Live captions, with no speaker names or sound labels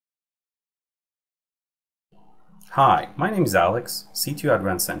Hi, my name is Alex,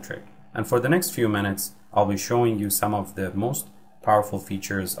 CTO at Centric, and for the next few minutes, I'll be showing you some of the most powerful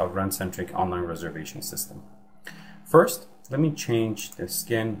features of Centric online reservation system. First, let me change the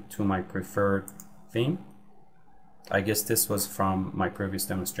skin to my preferred theme. I guess this was from my previous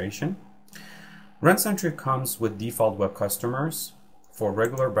demonstration. Centric comes with default web customers for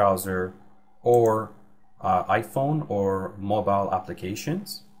regular browser or iPhone or mobile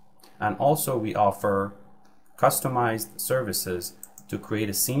applications. And also we offer customized services to create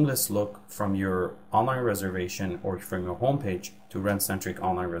a seamless look from your online reservation or from your homepage to Centric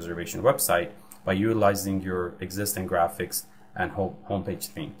online reservation website by utilizing your existing graphics and homepage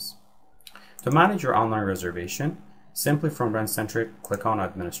themes. To manage your online reservation, simply from Centric, click on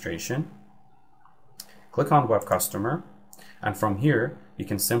Administration, click on Web Customer, and from here you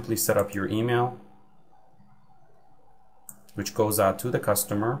can simply set up your email, which goes out to the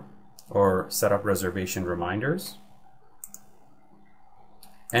customer, or set up reservation reminders,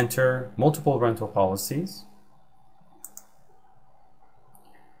 enter multiple rental policies,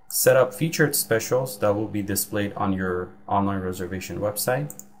 set up featured specials that will be displayed on your online reservation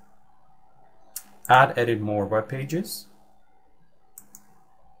website, edit more web pages.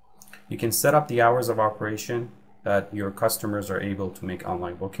 You can set up the hours of operation that your customers are able to make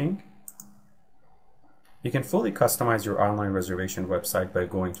online booking. You can fully customize your online reservation website by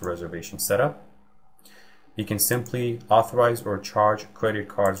going to Reservation Setup. You can simply authorize or charge credit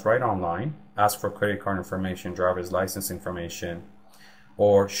cards right online, ask for credit card information, driver's license information,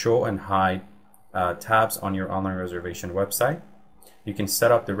 or show and hide tabs on your online reservation website. You can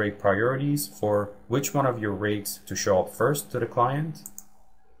set up the rate priorities for which one of your rates to show up first to the client.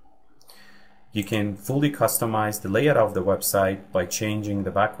 You can fully customize the layout of the website by changing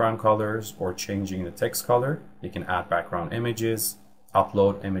the background colors or changing the text color. You can add background images,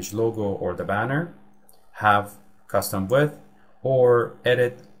 upload image logo or the banner, have custom width, or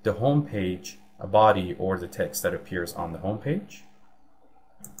edit the homepage body or the text that appears on the homepage.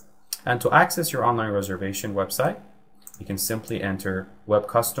 And to access your online reservation website, you can simply enter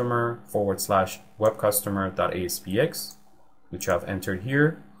webcustomer/webcustomer.aspx, which I've entered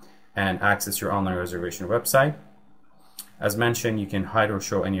here, and access your online reservation website. As mentioned, you can hide or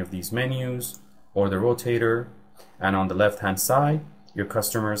show any of these menus or the rotator, and on the left hand side your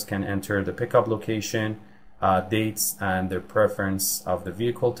customers can enter the pickup location, dates, and their preference of the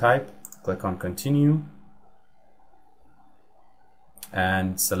vehicle type. Click on continue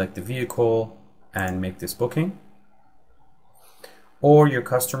and select the vehicle and make this booking. Or your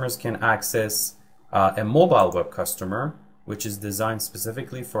customers can access a mobile web customer, which is designed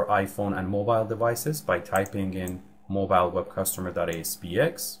specifically for iPhone and mobile devices, by typing in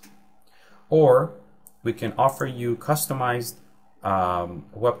mobilewebcustomer.aspx. Or we can offer you customized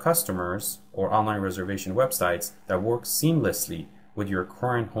web customers or online reservation websites that work seamlessly with your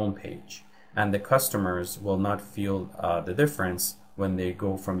current homepage, and the customers will not feel the difference when they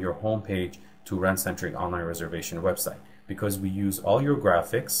go from your homepage to Centric online reservation website, because we use all your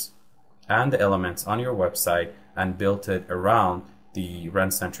graphics and the elements on your website and built it around the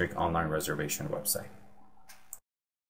Centric online reservation website.